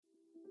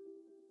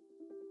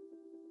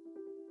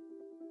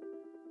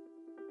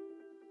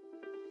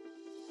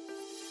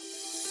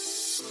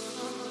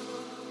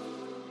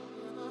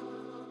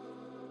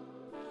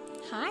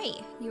Hi,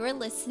 you're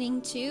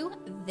listening to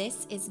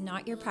This Is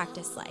Not Your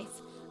Practice Life.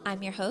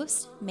 I'm your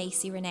host,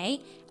 Macy Renee,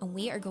 and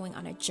we are going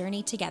on a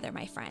journey together,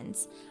 my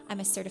friends.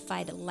 I'm a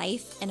certified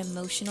life and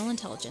emotional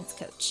intelligence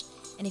coach.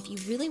 And if you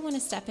really want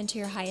to step into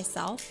your highest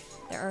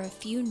self, there are a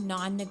few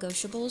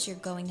non-negotiables you're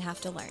going to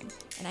have to learn,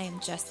 and I am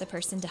just the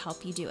person to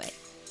help you do it.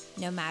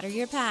 No matter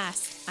your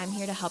past, I'm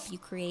here to help you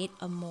create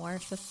a more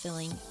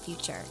fulfilling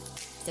future.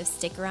 So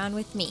stick around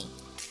with me.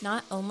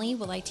 Not only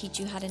will I teach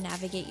you how to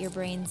navigate your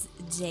brain's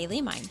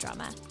daily mind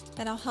drama,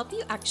 but I'll help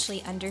you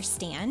actually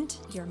understand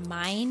your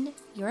mind,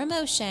 your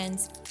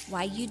emotions,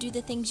 why you do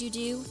the things you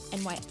do,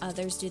 and why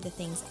others do the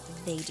things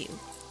they do.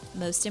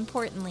 Most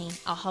importantly,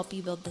 I'll help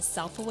you build the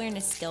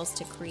self-awareness skills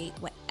to create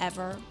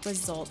whatever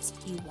results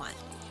you want.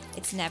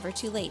 It's never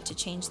too late to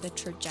change the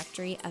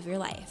trajectory of your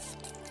life.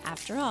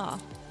 After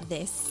all,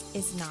 this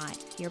is not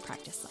your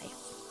practice life.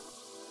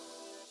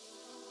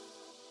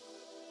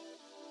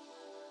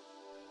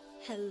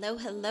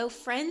 Hello,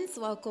 friends.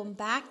 Welcome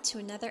back to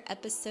another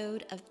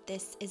episode of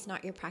This Is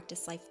Not Your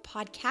Practice Life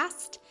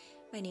podcast.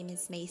 My name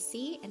is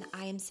Macy, and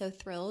I am so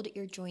thrilled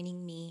you're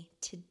joining me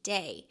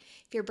today.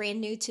 If you're brand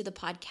new to the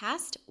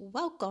podcast,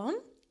 welcome.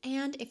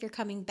 And if you're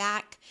coming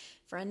back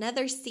for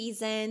another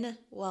season,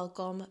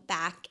 welcome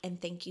back,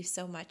 and thank you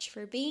so much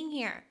for being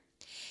here.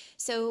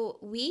 So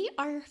we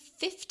are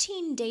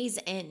 15 days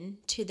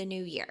into the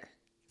new year,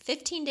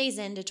 15 days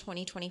into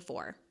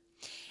 2024.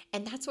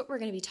 And that's what we're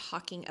going to be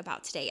talking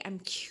about today. I'm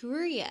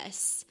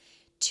curious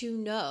to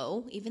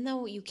know, even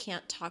though you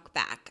can't talk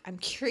back, I'm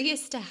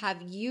curious to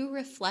have you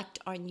reflect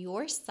on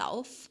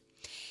yourself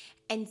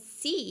and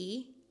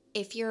see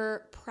if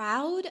you're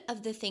proud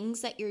of the things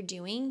that you're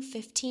doing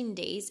 15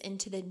 days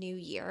into the new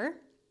year,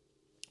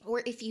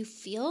 or if you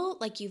feel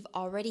like you've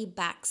already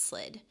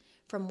backslid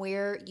from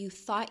where you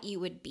thought you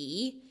would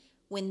be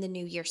when the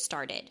new year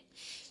started.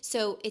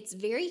 So it's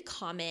very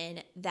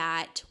common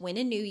that when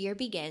a new year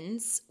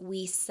begins,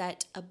 we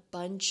set a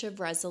bunch of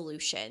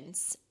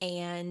resolutions,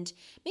 and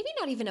maybe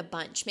not even a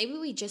bunch. Maybe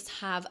we just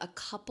have a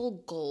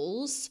couple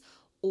goals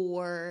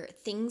or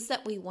things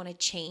that we want to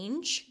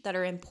change that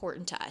are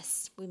important to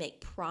us. We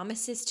make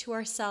promises to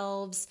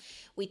ourselves.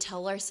 We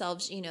tell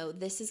ourselves,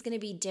 this is going to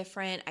be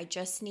different. I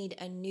just need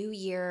a new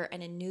year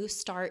and a new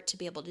start to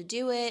be able to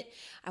do it.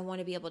 I want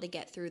to be able to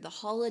get through the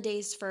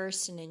holidays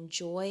first and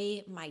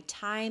enjoy my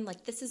time.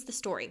 Like, this is the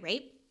story,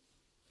 right?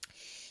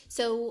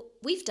 So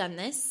we've done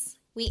this.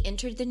 We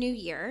entered the new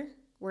year.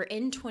 We're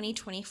in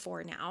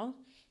 2024 now.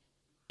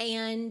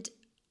 And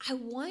I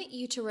want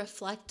you to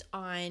reflect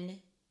on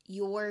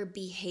your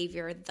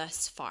behavior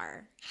thus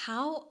far.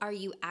 How are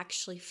you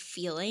actually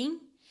feeling?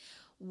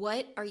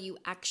 What are you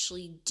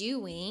actually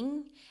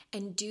doing?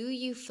 And do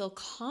you feel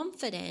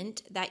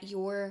confident that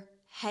you're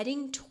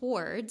heading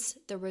towards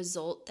the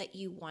result that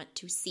you want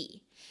to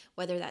see,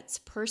 whether that's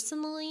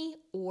personally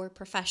or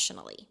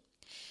professionally?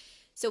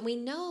 So we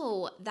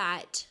know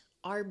that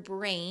our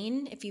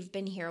brain, if you've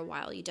been here a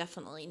while, you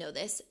definitely know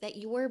this, that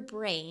your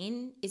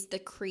brain is the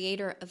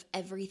creator of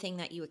everything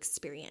that you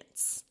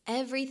experience.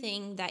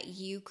 Everything that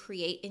you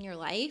create in your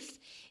life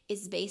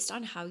is based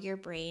on how your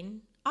brain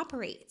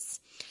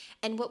operates.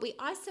 And what we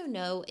also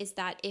know is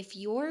that if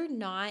you're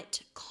not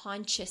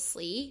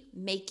consciously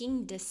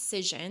making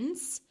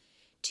decisions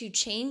to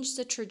change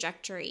the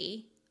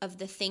trajectory of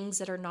the things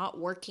that are not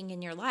working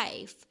in your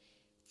life,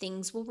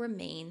 things will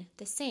remain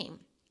the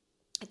same.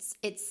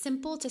 It's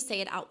simple to say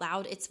it out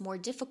loud. It's more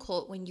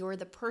difficult when you're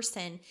the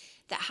person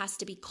that has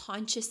to be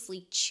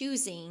consciously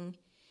choosing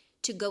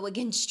to go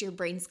against your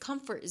brain's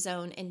comfort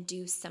zone and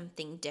do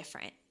something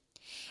different.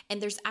 And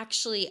there's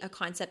actually a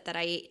concept that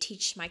I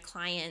teach my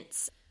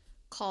clients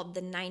called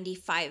the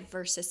 95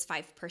 versus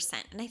 5%.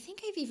 And I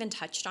think I've even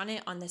touched on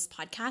it on this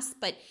podcast,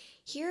 but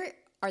here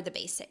are the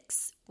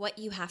basics, what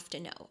you have to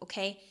know,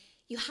 okay?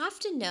 You have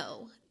to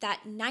know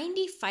that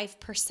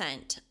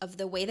 95% of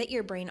the way that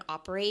your brain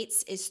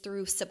operates is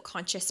through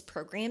subconscious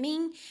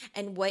programming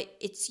and what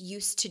it's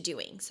used to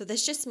doing. So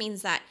this just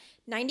means that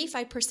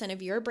 95%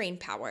 of your brain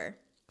power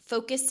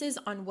focuses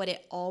on what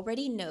it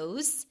already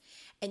knows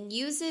and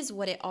uses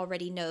what it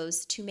already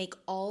knows to make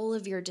all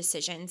of your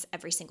decisions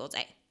every single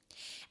day.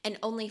 And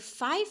only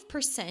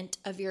 5%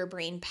 of your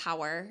brain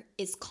power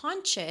is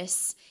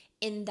conscious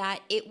in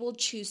that it will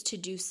choose to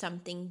do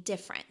something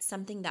different,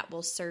 something that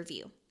will serve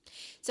you.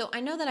 So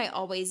I know that I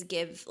always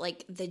give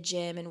like the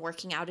gym and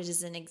working out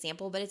as an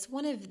example, but it's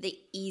one of the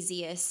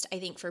easiest, I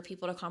think, for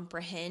people to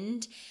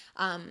comprehend,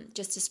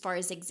 just as far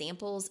as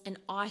examples. And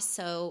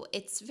also,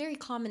 it's very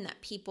common that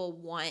people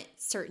want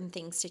certain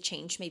things to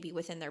change maybe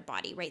within their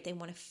body, right? They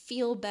want to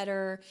feel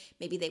better.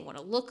 Maybe they want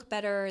to look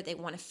better. They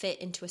want to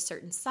fit into a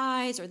certain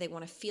size, or they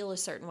want to feel a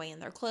certain way in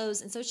their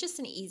clothes. And so it's just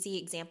an easy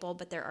example,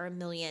 but there are a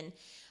million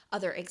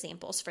other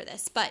examples for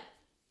this. But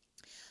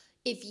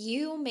if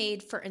you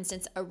made, for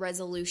instance, a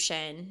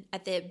resolution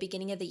at the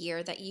beginning of the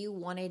year that you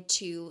wanted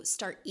to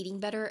start eating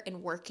better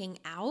and working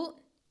out,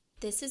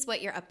 this is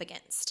what you're up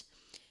against.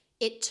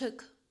 It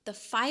took the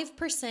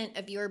 5%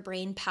 of your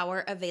brain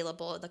power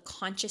available, the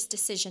conscious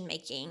decision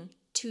making,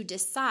 to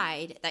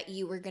decide that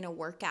you were going to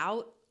work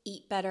out,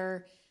 eat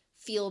better,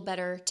 feel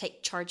better,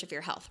 take charge of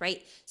your health,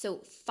 right?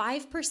 So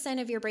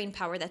 5% of your brain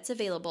power that's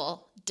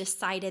available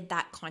decided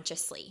that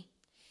consciously.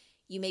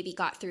 You maybe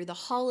got through the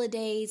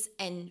holidays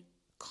and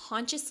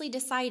consciously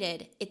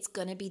decided it's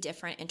going to be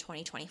different in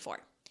 2024.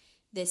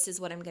 This is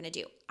what I'm going to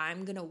do.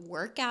 I'm going to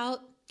work out,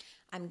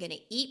 I'm going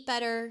to eat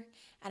better,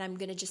 and I'm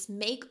going to just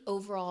make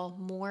overall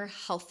more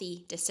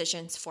healthy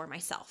decisions for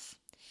myself.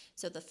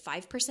 So the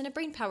 5% of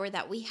brain power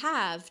that we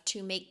have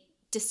to make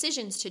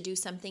decisions to do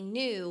something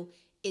new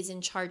is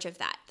in charge of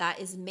that. That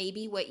is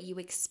maybe what you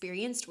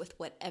experienced with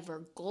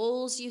whatever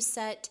goals you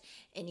set,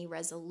 any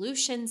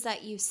resolutions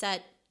that you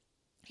set,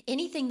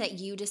 anything that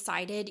you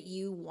decided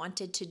you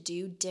wanted to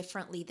do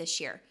differently this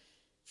year.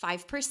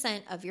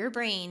 5% of your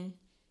brain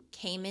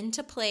came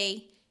into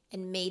play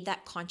and made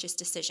that conscious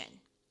decision.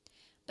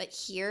 But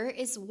here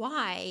is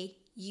why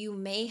you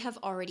may have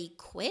already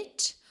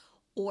quit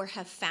or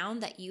have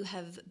found that you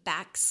have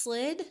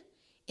backslid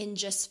in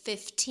just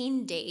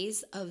 15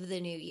 days of the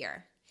new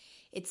year.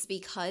 It's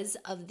because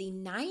of the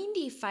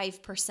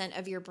 95%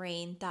 of your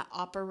brain that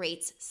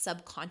operates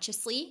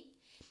subconsciously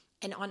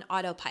and on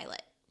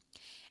autopilot.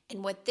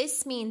 And what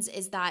this means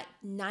is that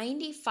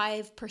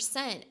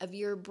 95% of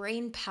your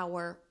brain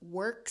power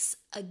works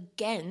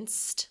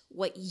against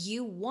what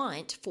you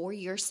want for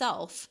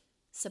yourself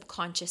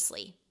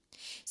subconsciously.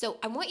 So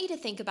I want you to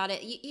think about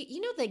it.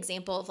 You know the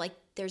example of like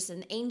there's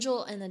an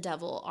angel and the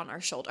devil on our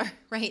shoulder,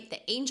 right?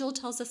 The angel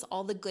tells us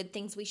all the good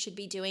things we should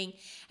be doing.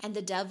 And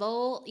the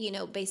devil,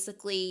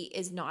 basically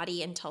is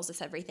naughty and tells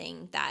us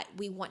everything that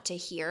we want to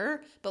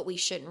hear, but we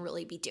shouldn't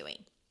really be doing.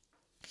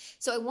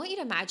 So I want you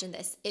to imagine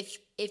this.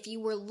 If you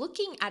were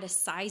looking at a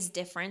size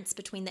difference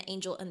between the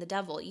angel and the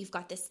devil, you've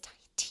got this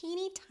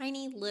teeny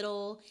tiny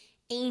little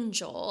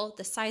angel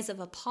the size of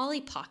a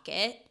Polly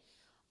Pocket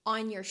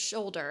on your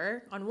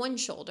shoulder, on one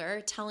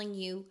shoulder, telling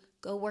you,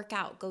 go work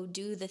out, go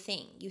do the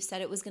thing. You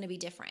said it was going to be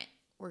different.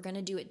 We're going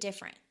to do it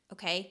different,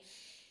 okay?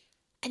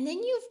 And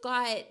then you've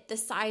got the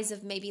size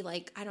of maybe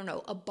like, I don't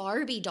know, a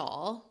Barbie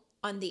doll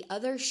on the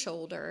other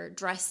shoulder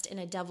dressed in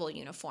a devil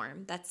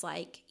uniform. That's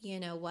like, you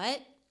know what?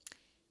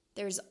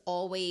 There's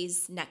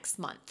always next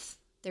month.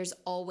 There's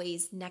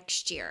always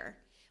next year.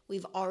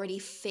 We've already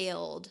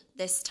failed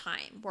this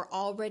time. We're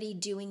already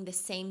doing the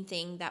same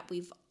thing that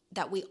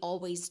we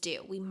always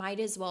do. We might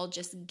as well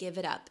just give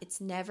it up. It's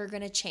never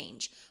going to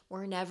change.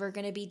 We're never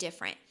going to be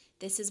different.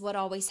 This is what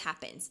always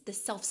happens. The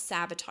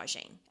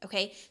self-sabotaging,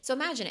 okay? So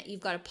imagine it.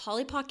 You've got a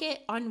Polly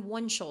Pocket on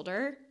one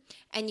shoulder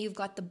and you've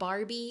got the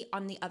Barbie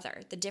on the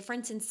other. The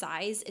difference in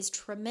size is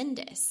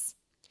tremendous.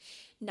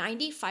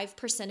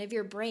 95% of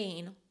your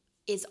brain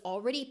is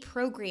already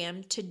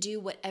programmed to do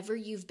whatever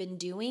you've been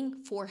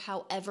doing for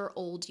however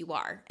old you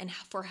are and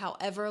for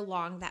however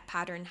long that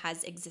pattern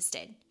has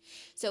existed.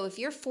 So if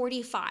you're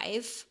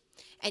 45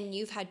 and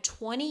you've had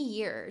 20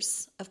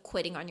 years of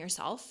quitting on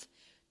yourself,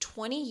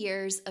 20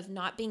 years of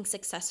not being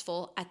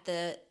successful at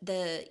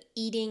the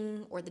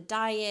eating or the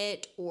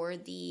diet or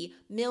the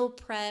meal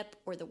prep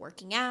or the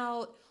working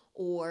out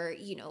or,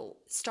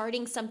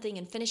 starting something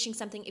and finishing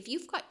something, if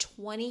you've got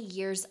 20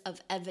 years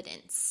of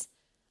evidence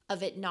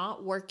of it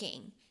not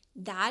working,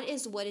 that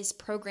is what is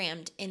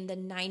programmed in the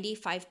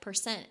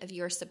 95% of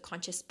your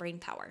subconscious brain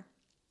power,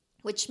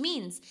 which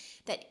means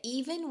that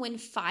even when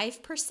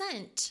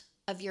 5%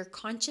 of your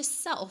conscious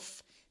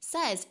self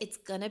says it's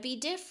going to be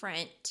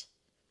different,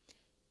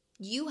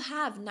 you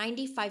have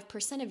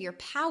 95% of your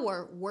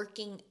power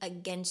working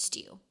against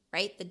you,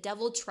 right? The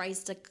devil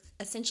tries to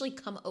essentially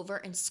come over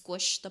and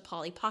squish the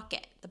Polly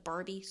Pocket. The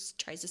Barbie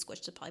tries to squish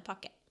the Polly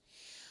Pocket.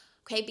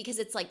 Okay, because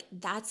it's like,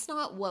 that's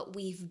not what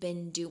we've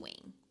been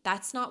doing.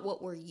 That's not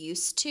what we're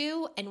used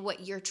to. And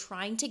what you're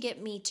trying to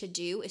get me to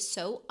do is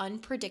so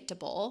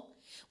unpredictable.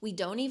 We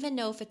don't even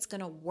know if it's going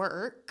to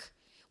work.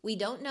 We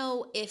don't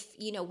know if,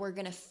 we're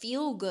going to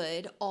feel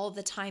good all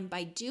the time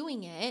by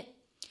doing it.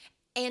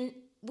 And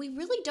we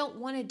really don't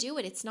want to do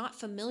it. It's not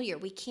familiar.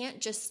 We can't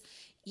just,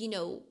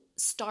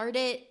 start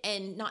it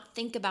and not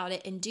think about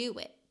it and do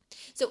it.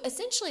 So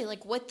essentially,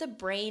 like what the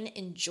brain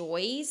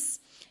enjoys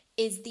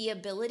is the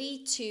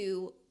ability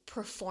to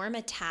perform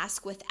a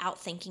task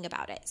without thinking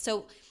about it.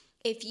 So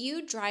if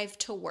you drive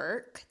to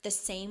work the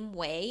same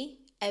way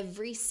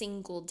every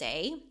single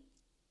day,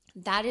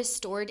 that is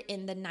stored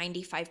in the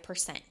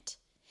 95%.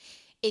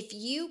 If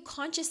you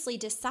consciously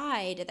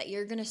decide that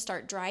you're going to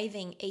start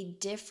driving a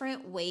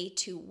different way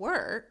to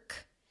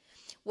work,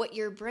 what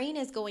your brain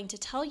is going to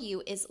tell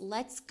you is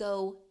let's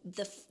go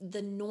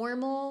the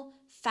normal,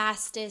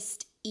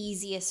 fastest,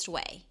 easiest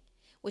way,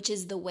 which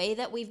is the way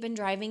that we've been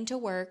driving to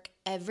work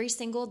every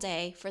single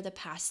day for the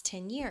past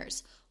 10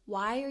 years.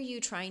 Why are you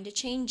trying to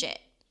change it?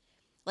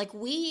 Like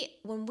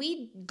when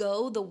we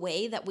go the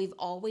way that we've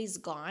always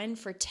gone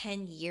for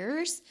 10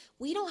 years,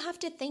 we don't have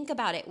to think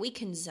about it. We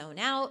can zone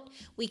out.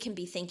 We can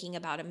be thinking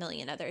about a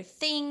million other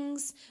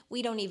things.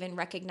 We don't even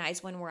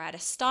recognize when we're at a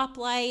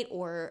stoplight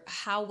or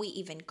how we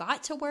even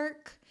got to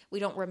work. We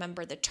don't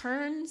remember the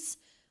turns.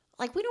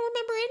 Like we don't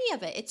remember any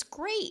of it. It's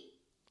great.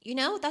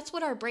 That's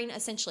what our brain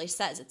essentially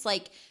says. It's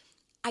like,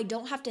 I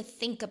don't have to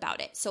think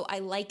about it. So I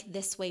like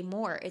this way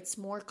more. It's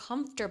more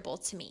comfortable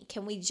to me.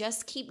 Can we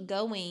just keep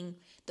going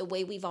the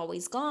way we've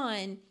always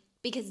gone?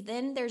 Because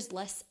then there's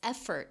less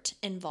effort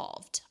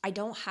involved. I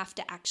don't have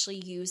to actually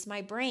use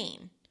my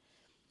brain.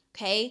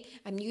 Okay,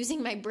 I'm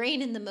using my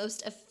brain in the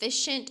most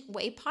efficient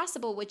way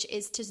possible, which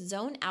is to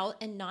zone out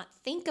and not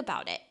think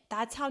about it.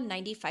 That's how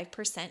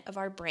 95% of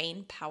our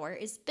brain power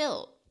is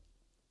built.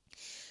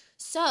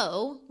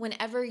 So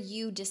whenever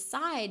you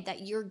decide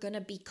that you're going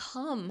to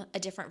become a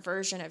different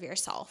version of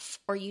yourself,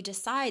 or you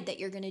decide that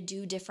you're going to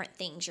do different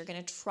things, you're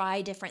going to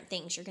try different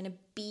things, you're going to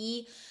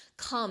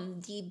become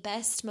the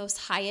best, most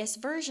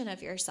highest version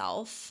of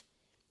yourself,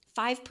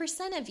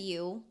 5% of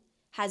you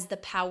has the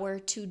power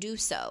to do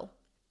so.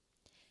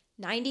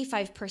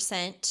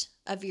 95%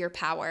 of your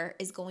power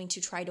is going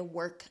to try to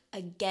work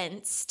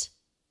against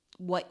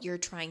what you're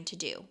trying to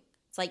do.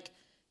 It's like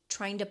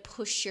trying to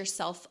push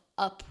yourself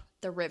up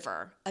the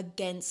river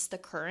against the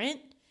current.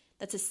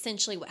 That's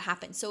essentially what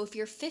happens. So if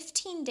you're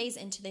 15 days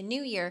into the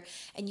new year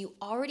and you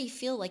already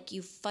feel like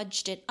you've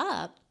fudged it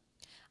up,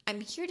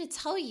 I'm here to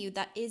tell you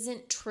that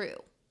isn't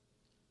true.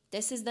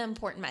 This is the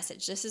important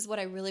message. This is what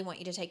I really want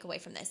you to take away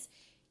from this.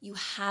 You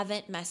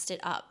haven't messed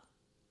it up.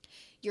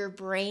 Your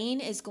brain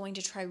is going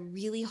to try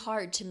really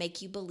hard to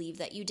make you believe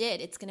that you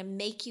did. It's going to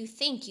make you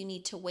think you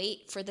need to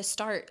wait for the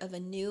start of a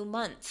new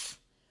month,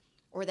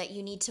 or that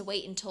you need to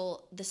wait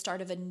until the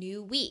start of a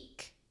new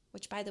week.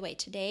 Which, by the way,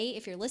 today,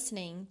 if you're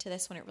listening to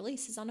this when it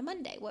releases on a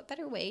Monday, what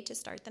better way to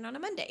start than on a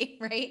Monday,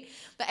 right?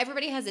 But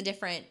everybody has a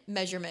different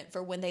measurement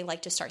for when they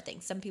like to start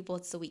things. Some people,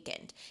 it's the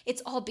weekend.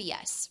 It's all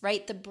BS,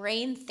 right? The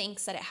brain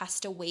thinks that it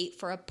has to wait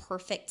for a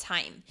perfect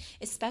time,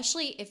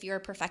 especially if you're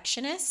a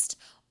perfectionist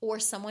or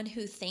someone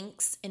who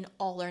thinks in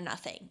all or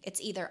nothing.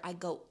 It's either I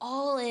go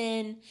all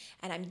in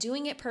and I'm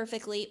doing it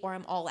perfectly, or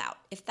I'm all out.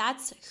 If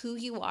that's who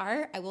you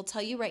are, I will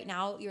tell you right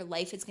now, your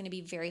life is going to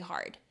be very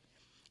hard.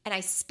 And I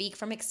speak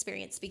from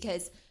experience,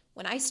 because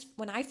when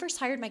I first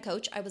hired my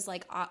coach, I was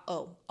like,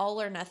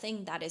 all or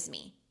nothing, that is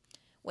me.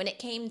 When it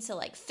came to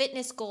like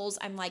fitness goals,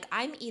 I'm like,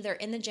 I'm either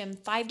in the gym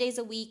 5 days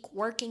a week,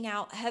 working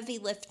out, heavy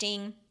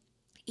lifting,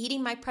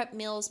 eating my prep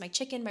meals, my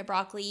chicken, my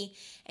broccoli,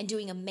 and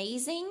doing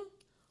amazing.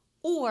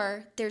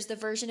 Or there's the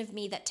version of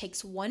me that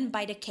takes one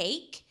bite of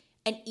cake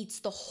and eats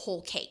the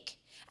whole cake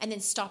and then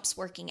stops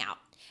working out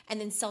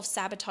and then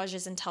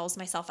self-sabotages and tells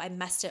myself I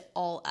messed it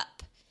all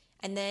up.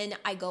 And then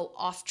I go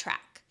off track.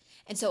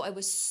 And so I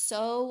was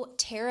so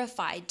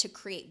terrified to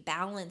create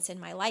balance in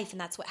my life.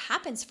 And that's what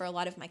happens for a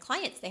lot of my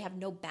clients. They have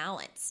no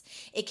balance.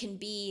 It can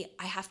be,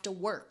 I have to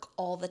work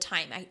all the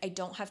time. I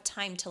don't have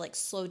time to like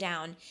slow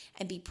down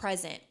and be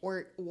present,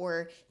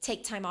 or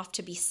take time off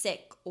to be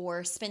sick,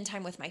 or spend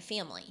time with my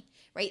family,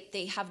 right?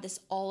 They have this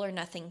all or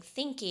nothing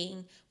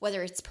thinking,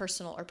 whether it's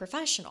personal or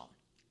professional.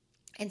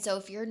 And so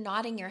if you're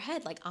nodding your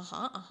head like,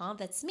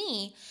 that's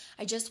me,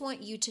 I just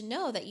want you to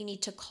know that you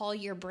need to call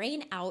your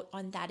brain out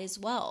on that as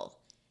well.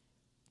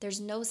 There's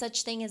no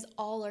such thing as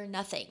all or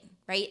nothing,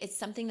 right? It's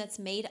something that's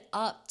made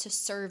up to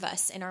serve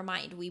us in our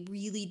mind. We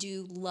really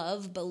do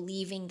love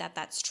believing that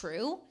that's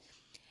true.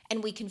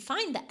 And we can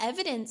find the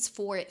evidence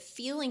for it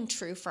feeling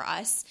true for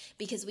us,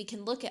 because we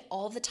can look at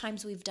all the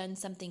times we've done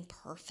something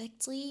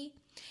perfectly,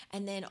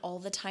 and then all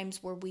the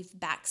times where we've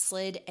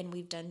backslid and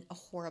we've done a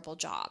horrible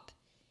job.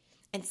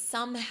 And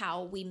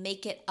somehow we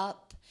make it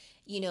up,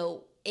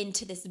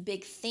 into this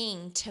big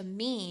thing to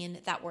mean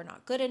that we're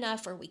not good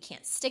enough, or we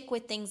can't stick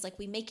with things. Like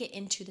we make it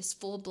into this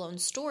full-blown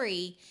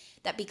story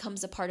that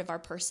becomes a part of our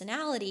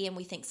personality, and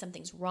we think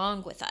something's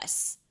wrong with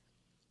us.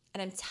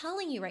 And I'm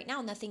telling you right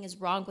now, nothing is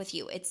wrong with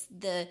you. It's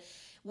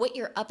what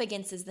you're up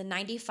against is the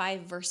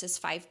 95 versus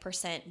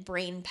 5%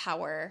 brain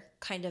power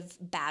kind of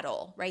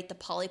battle, right? The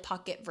Polly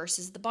Pocket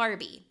versus the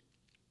Barbie,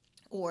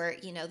 or,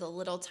 the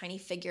little tiny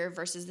figure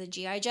versus the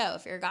G.I. Joe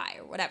if you're a guy,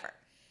 or whatever.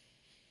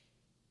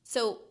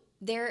 So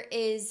there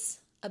is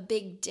a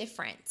big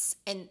difference.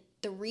 And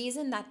the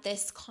reason that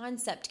this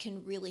concept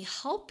can really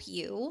help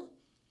you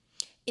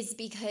is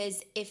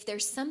because if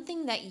there's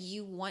something that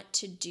you want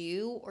to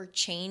do or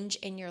change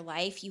in your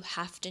life, you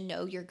have to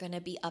know you're going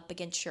to be up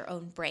against your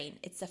own brain.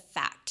 It's a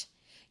fact.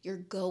 You're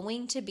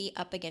going to be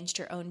up against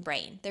your own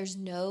brain. There's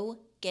no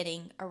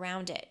getting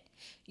around it.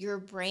 Your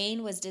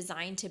brain was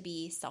designed to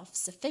be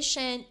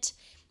self-sufficient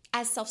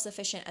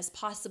as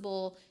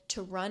possible,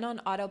 to run on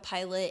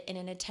autopilot in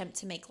an attempt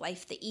to make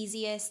life the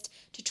easiest,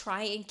 to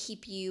try and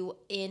keep you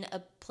in a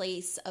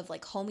place of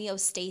like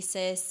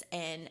homeostasis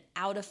and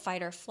out of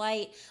fight or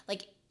flight.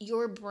 Like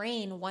your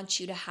brain wants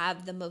you to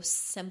have the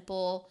most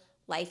simple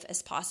life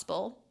as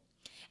possible.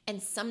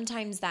 And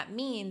sometimes that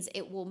means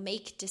it will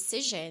make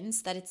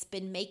decisions that it's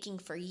been making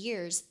for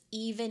years,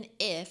 even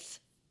if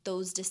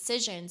those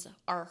decisions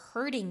are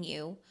hurting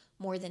you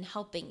more than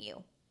helping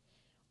you,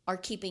 are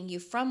keeping you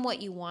from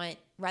what you want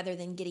rather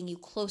than getting you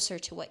closer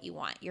to what you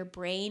want. Your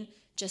brain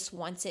just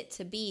wants it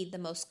to be the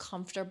most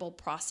comfortable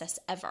process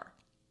ever.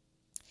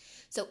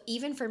 So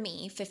even for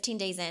me, 15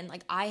 days in,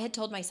 like I had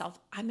told myself,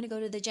 I'm going to go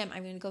to the gym.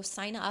 I'm going to go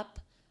sign up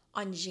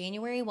on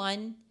January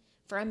 1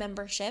 for a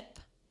membership,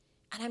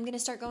 and I'm going to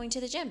start going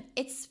to the gym.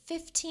 It's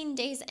 15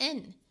 days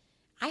in.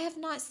 I have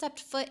not stepped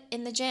foot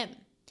in the gym.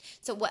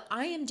 So what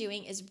I am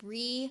doing is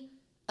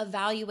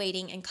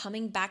re-evaluating and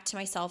coming back to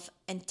myself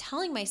and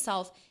telling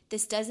myself,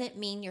 this doesn't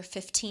mean you're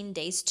 15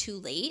 days too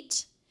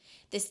late.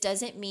 This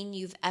doesn't mean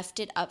you've effed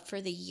it up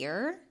for the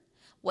year.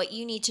 What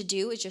you need to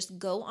do is just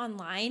go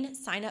online,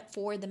 sign up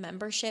for the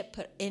membership,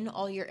 put in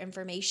all your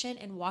information,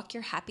 and walk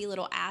your happy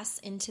little ass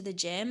into the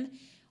gym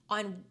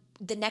on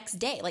the next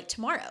day, like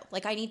tomorrow.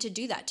 Like I need to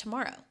do that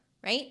tomorrow,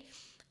 right?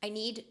 I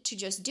need to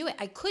just do it.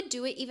 I could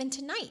do it even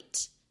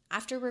tonight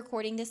after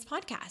recording this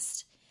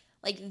podcast.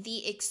 Like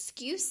the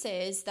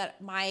excuses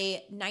that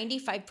my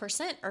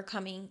 95% are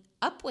coming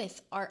up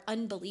with are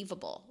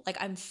unbelievable. Like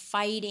I'm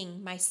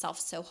fighting myself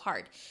so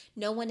hard.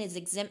 No one is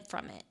exempt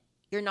from it.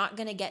 You're not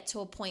going to get to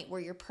a point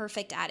where you're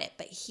perfect at it,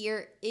 but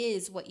here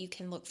is what you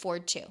can look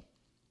forward to.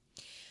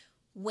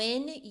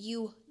 When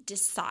you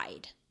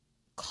decide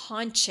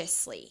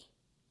consciously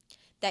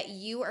that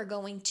you are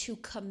going to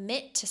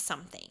commit to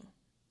something,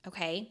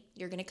 okay?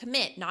 You're going to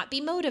commit, not be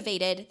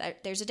motivated.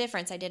 There's a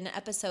difference. I did an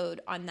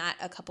episode on that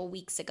a couple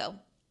weeks ago.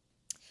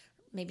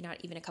 Maybe not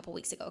even a couple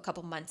weeks ago, a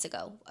couple months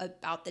ago,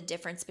 about the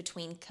difference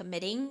between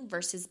committing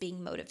versus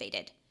being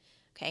motivated,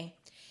 okay?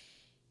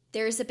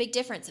 There's a big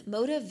difference.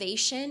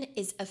 Motivation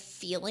is a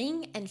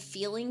feeling, and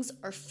feelings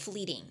are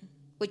fleeting,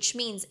 which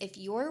means if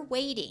you're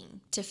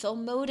waiting to feel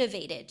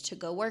motivated to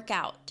go work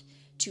out,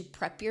 to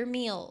prep your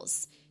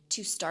meals,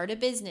 to start a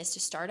business, to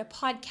start a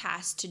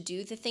podcast, to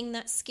do the thing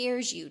that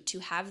scares you, to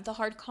have the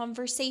hard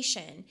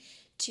conversation,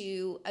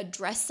 to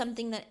address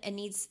something that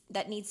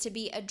needs to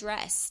be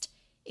addressed.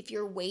 If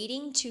you're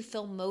waiting to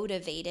feel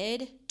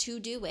motivated to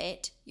do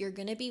it, you're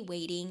going to be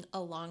waiting a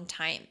long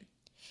time.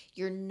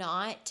 You're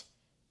not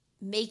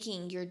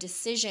making your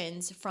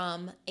decisions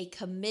from a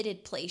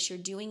committed place. You're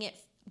doing it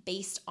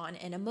based on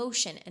an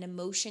emotion, and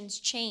emotions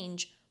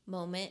change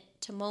moment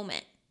to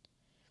moment.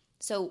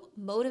 So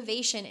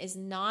motivation is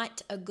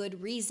not a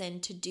good reason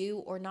to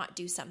do or not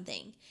do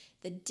something.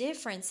 The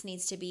difference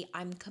needs to be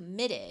I'm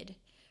committed,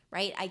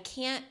 right? I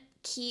can't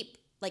keep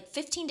like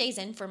 15 days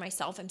in for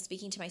myself. I'm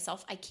speaking to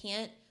myself. I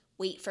can't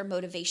wait for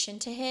motivation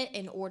to hit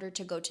in order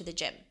to go to the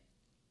gym.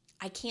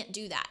 I can't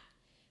do that.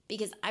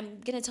 Because I'm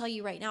going to tell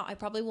you right now, I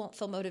probably won't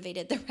feel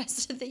motivated the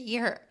rest of the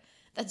year.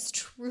 That's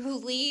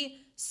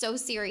truly so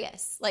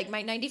serious. Like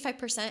my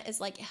 95% is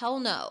like, hell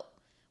no,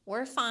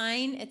 we're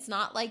fine. It's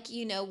not like,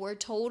 we're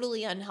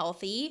totally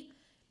unhealthy.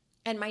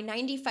 And my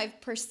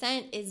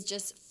 95% is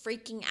just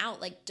freaking out.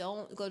 Like,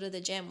 don't go to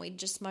the gym. We'd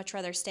just much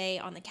rather stay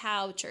on the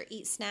couch or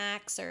eat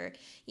snacks, or,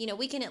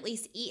 we can at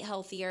least eat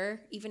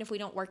healthier, even if we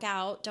don't work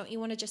out. Don't you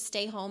want to just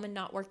stay home and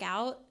not work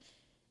out?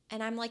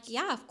 And I'm like,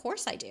 yeah, of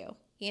course I do.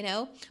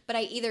 But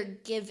I either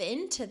give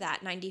in to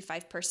that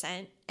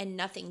 95% and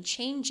nothing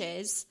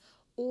changes,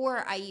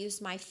 or I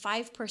use my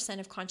 5%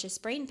 of conscious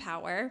brain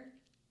power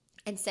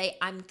and say,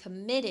 I'm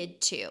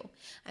committed to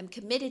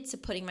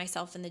putting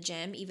myself in the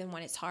gym even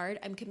when it's hard.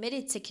 I'm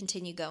committed to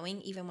continue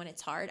going even when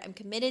it's hard. I'm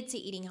committed to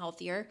eating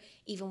healthier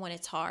even when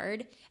it's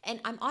hard. And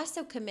I'm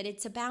also committed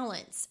to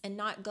balance and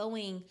not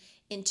going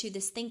into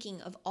this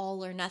thinking of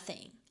all or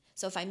nothing.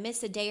 So if I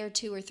miss a day or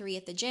 2 or 3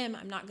 at the gym,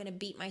 I'm not going to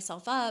beat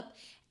myself up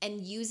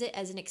and use it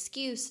as an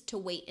excuse to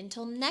wait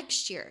until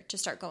next year to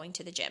start going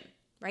to the gym,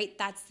 right?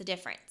 That's the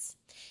difference.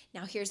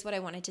 Now, here's what I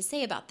wanted to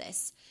say about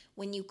this.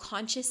 When you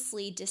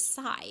consciously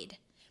decide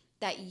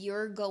that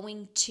you're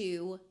going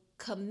to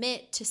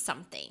commit to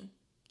something,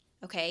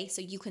 okay?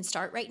 So you can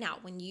start right now.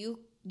 When you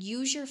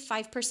use your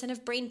 5%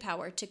 of brain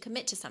power to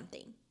commit to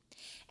something,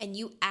 and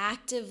you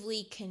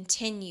actively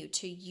continue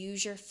to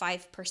use your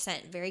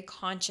 5% very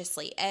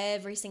consciously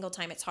every single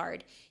time it's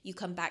hard, you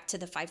come back to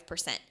the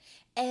 5%.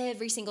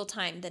 Every single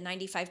time the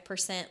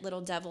 95%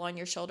 little devil on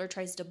your shoulder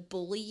tries to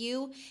bully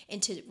you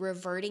into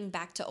reverting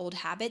back to old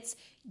habits,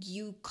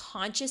 you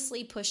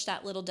consciously push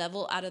that little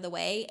devil out of the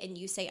way and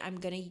you say, I'm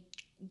going to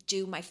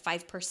do my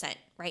 5%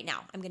 right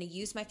now. I'm going to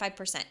use my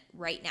 5%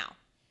 right now.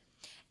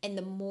 And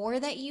the more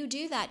that you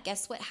do that,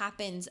 guess what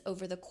happens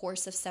over the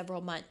course of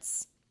several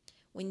months?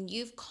 When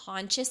you've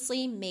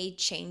consciously made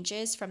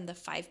changes from the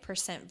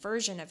 5%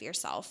 version of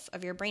yourself,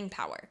 of your brain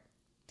power,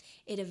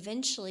 it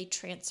eventually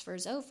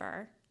transfers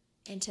over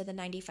into the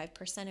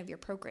 95% of your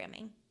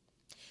programming.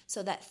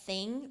 So that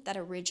thing that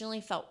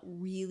originally felt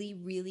really,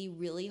 really,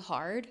 really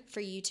hard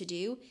for you to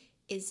do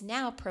is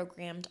now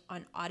programmed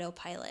on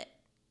autopilot.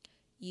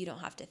 You don't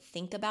have to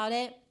think about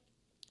it.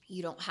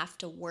 You don't have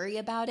to worry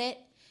about it.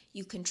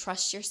 You can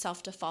trust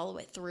yourself to follow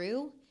it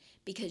through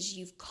because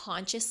you've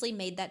consciously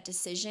made that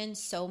decision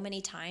so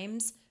many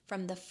times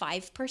from the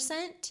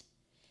 5%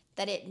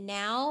 that it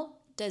now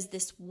does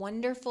this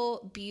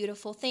wonderful,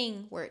 beautiful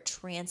thing where it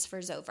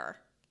transfers over.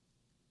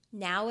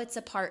 Now it's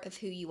a part of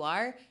who you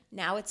are.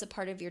 Now it's a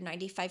part of your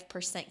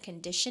 95%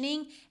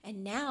 conditioning.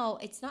 And now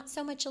it's not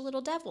so much a little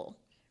devil,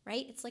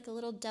 right? It's like a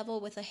little devil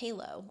with a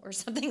halo or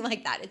something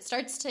like that. It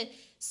starts to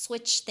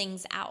switch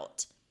things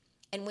out.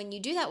 And when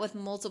you do that with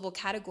multiple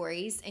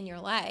categories in your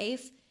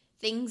life,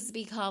 things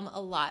become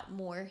a lot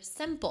more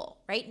simple,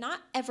 right? Not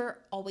ever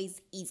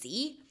always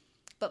easy,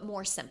 but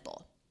more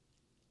simple.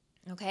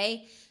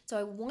 Okay? So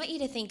I want you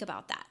to think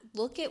about that.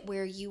 Look at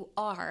where you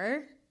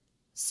are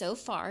so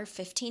far,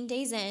 15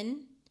 days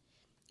in,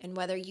 and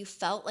whether you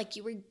felt like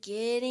you were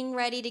getting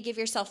ready to give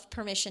yourself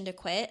permission to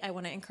quit. I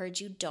want to encourage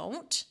you,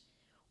 don't.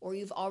 Or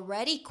you've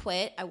already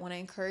quit. I want to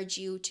encourage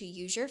you to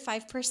use your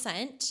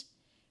 5%,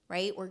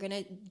 right? We're going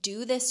to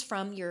do this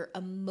from your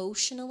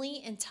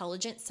emotionally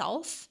intelligent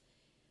self,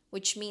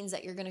 which means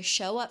that you're going to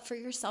show up for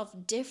yourself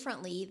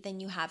differently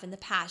than you have in the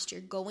past. You're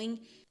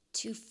going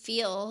to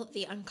feel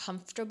the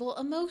uncomfortable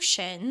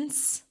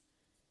emotions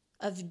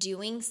of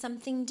doing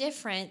something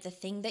different, the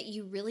thing that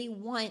you really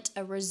want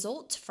a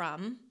result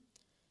from,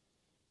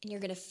 and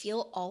you're going to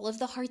feel all of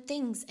the hard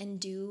things and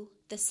do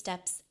the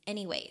steps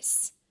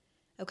anyways.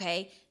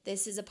 Okay?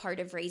 This is a part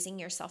of raising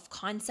your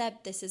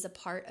self-concept. This is a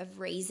part of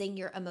raising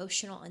your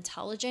emotional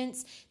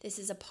intelligence. This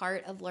is a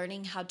part of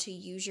learning how to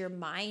use your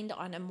mind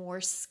on a more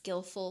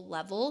skillful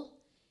level.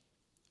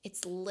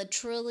 It's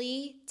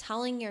literally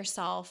telling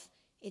yourself,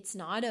 it's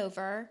not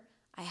over.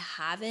 I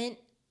haven't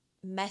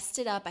messed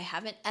it up. I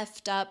haven't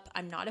effed up.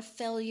 I'm not a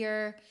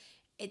failure.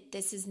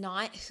 This is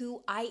not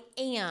who I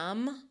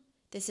am.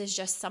 This is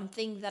just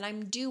something that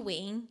I'm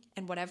doing.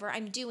 And whatever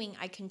I'm doing,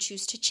 I can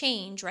choose to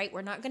change, right?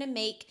 We're not going to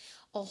make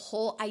a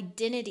whole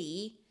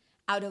identity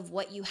out of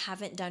what you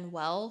haven't done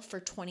well for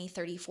 20,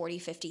 30, 40,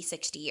 50,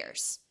 60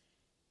 years.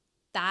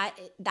 That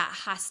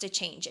has to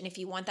change. And if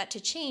you want that to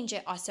change,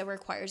 it also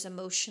requires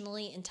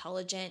emotionally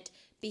intelligent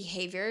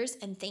behaviors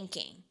and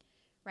thinking,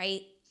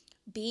 right?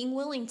 Being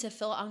willing to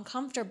feel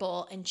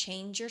uncomfortable and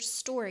change your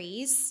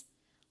stories,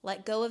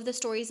 let go of the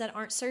stories that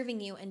aren't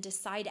serving you, and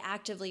decide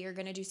actively you're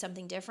going to do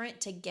something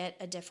different to get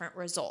a different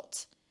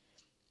result.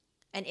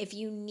 And if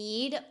you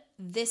need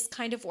this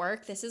kind of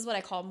work, this is what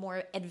I call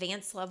more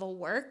advanced level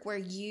work, where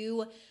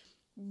you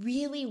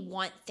really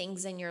want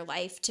things in your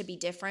life to be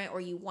different, or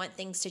you want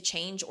things to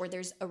change, or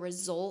there's a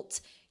result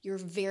you're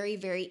very,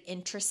 very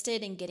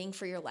interested in getting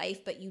for your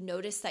life, but you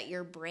notice that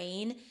your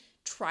brain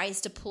tries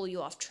to pull you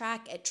off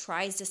track. It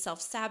tries to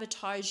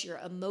self-sabotage. Your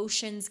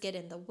emotions get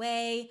in the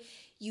way.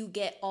 You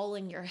get all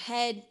in your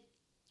head.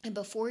 And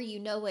before you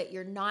know it,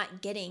 you're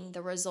not getting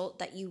the result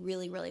that you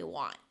really, really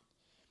want.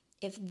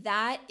 If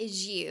that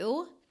is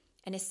you,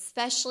 and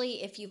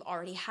especially if you've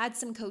already had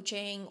some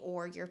coaching,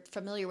 or you're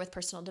familiar with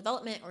personal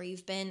development, or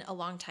you've been a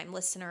long-time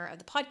listener of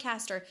the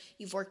podcast, or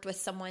you've worked with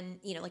someone,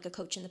 like a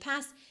coach in the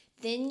past,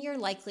 then you're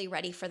likely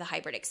ready for the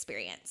hybrid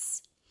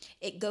experience.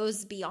 It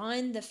goes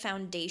beyond the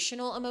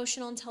foundational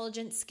emotional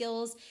intelligence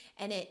skills,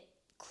 and it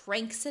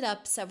cranks it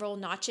up several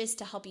notches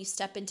to help you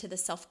step into the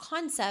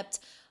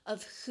self-concept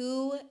of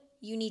who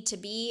you need to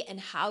be and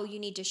how you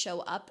need to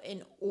show up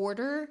in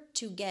order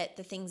to get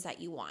the things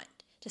that you want,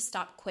 to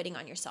stop quitting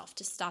on yourself,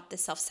 to stop the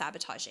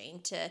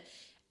self-sabotaging, to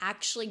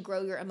actually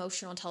grow your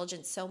emotional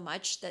intelligence so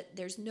much that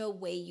there's no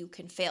way you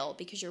can fail,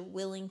 because you're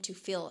willing to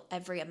feel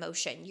every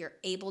emotion. You're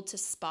able to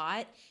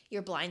spot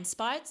your blind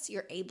spots.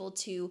 You're able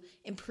to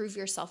improve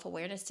your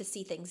self-awareness to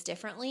see things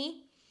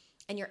differently.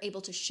 And you're able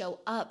to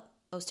show up,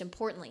 most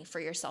importantly, for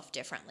yourself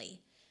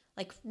differently.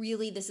 Like,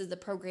 really, this is the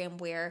program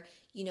where,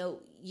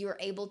 you're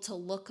able to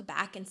look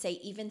back and say,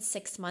 even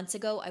 6 months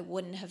ago, I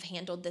wouldn't have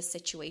handled this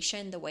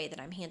situation the way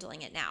that I'm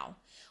handling it now.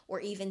 Or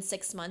even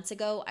 6 months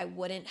ago, I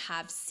wouldn't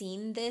have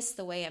seen this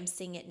the way I'm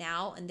seeing it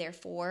now, and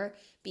therefore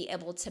be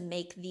able to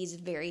make these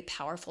very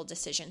powerful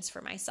decisions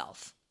for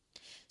myself.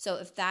 So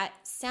if that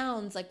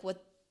sounds like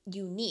what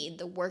you need,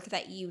 the work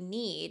that you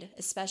need,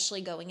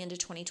 especially going into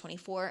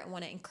 2024, I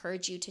want to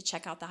encourage you to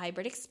check out the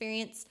hybrid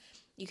experience.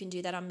 You can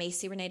do that on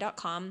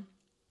MacyRenee.com.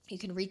 You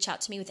can reach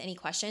out to me with any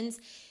questions.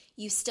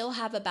 You still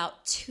have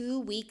about 2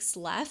 weeks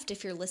left.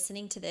 If you're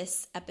listening to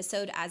this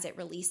episode as it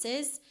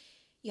releases,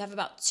 you have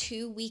about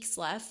 2 weeks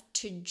left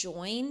to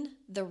join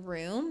the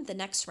room, the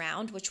next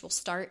round, which will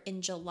start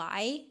in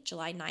July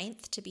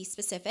 9th to be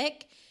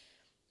specific.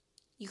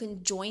 You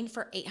can join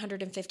for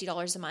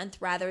 $850 a month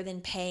rather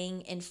than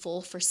paying in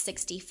full for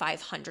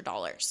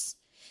 $6,500.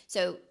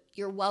 So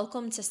you're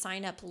welcome to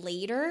sign up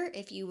later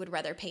if you would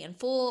rather pay in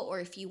full, or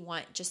if you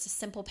want just a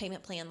simple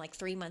payment plan like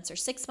 3 months or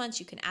 6 months,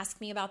 you can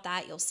ask me about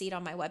that. You'll see it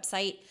on my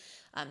website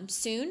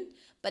soon.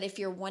 But if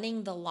you're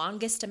wanting the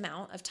longest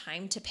amount of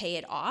time to pay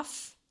it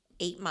off,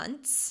 8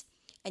 months,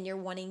 and you're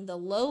wanting the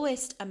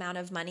lowest amount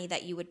of money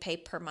that you would pay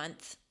per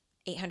month,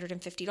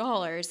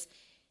 $850,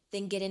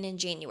 then get in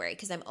January,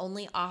 because I'm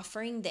only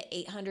offering the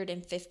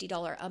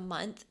 $850 a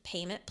month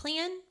payment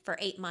plan for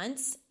 8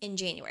 months in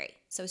January.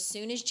 So as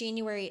soon as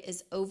January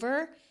is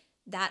over,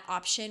 that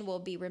option will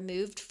be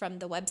removed from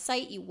the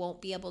website. You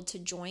won't be able to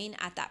join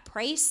at that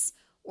price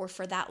or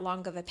for that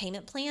long of a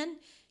payment plan.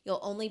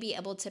 You'll only be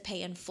able to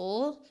pay in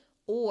full,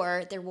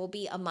 or there will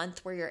be a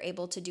month where you're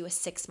able to do a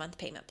 6-month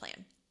payment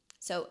plan.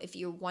 So if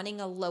you're wanting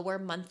a lower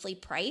monthly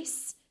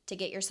price to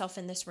get yourself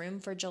in this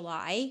room for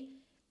July,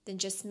 then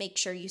just make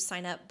sure you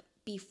sign up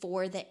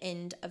before the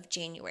end of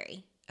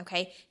January,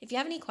 okay? If you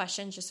have any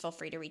questions, just feel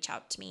free to reach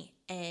out to me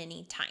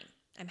anytime.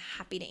 I'm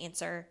happy to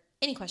answer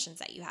any questions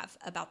that you have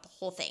about the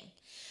whole thing.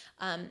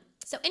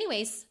 So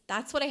anyways,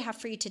 that's what I have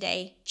for you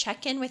today.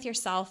 Check in with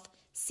yourself,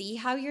 See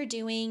how you're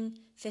doing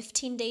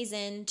 15 days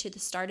into the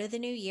start of the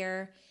new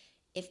year.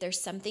 If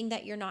there's something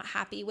that you're not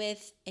happy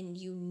with and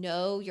you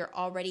know you're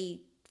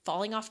already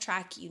falling off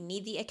track, you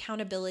need the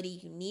accountability,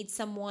 you need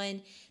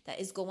someone that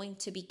is going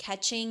to be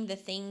catching the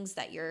things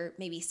that you're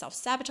maybe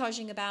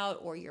self-sabotaging about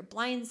or your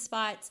blind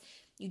spots,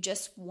 you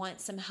just want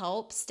some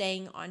help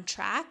staying on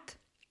track,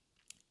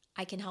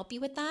 I can help you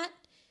with that.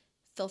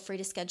 Feel free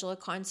to schedule a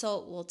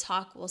consult. We'll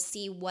talk, we'll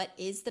see what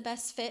is the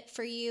best fit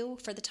for you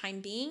for the time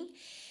being,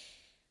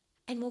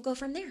 and we'll go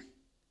from there.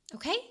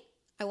 Okay?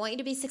 I want you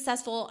to be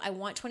successful. I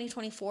want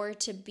 2024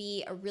 to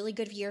be a really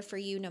good year for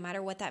you, no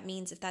matter what that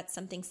means. If that's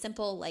something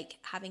simple like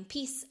having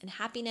peace and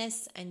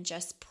happiness and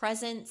just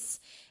presence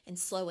and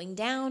slowing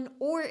down,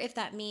 or if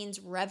that means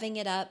revving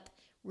it up,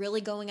 really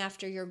going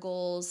after your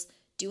goals,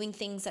 doing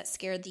things that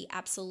scare the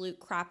absolute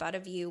crap out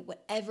of you,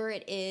 whatever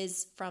it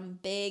is, from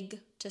big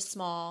to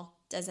small,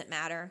 doesn't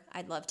matter.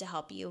 I'd love to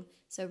help you.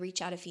 So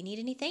reach out if you need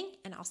anything,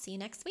 and I'll see you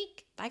next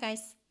week. Bye,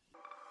 guys.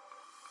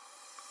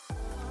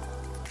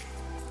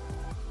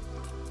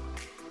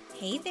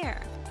 Hey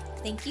there.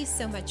 Thank you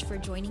so much for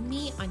joining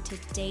me on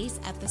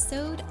today's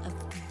episode of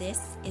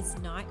This Is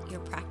Not Your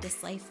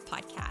Practice Life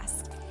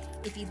podcast.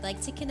 If you'd like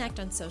to connect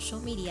on social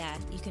media,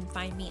 you can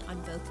find me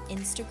on both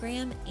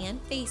Instagram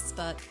and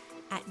Facebook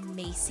at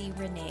Macy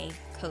Renee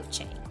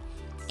Coaching.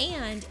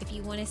 And if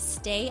you want to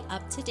stay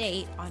up to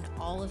date on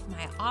all of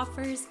my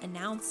offers,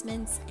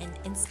 announcements, and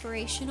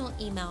inspirational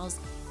emails,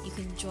 you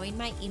can join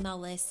my email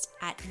list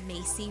at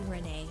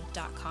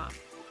macyrenee.com.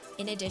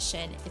 In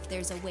addition, if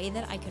there's a way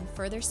that I can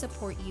further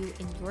support you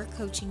in your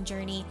coaching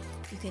journey,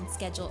 you can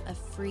schedule a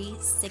free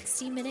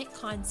 60-minute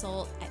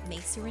consult at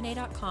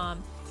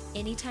macyrenee.com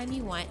anytime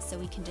you want so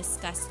we can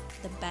discuss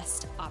the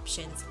best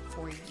options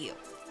for you.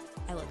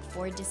 I look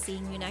forward to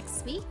seeing you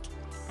next week,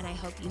 and I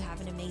hope you have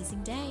an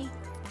amazing day.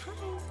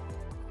 Bye.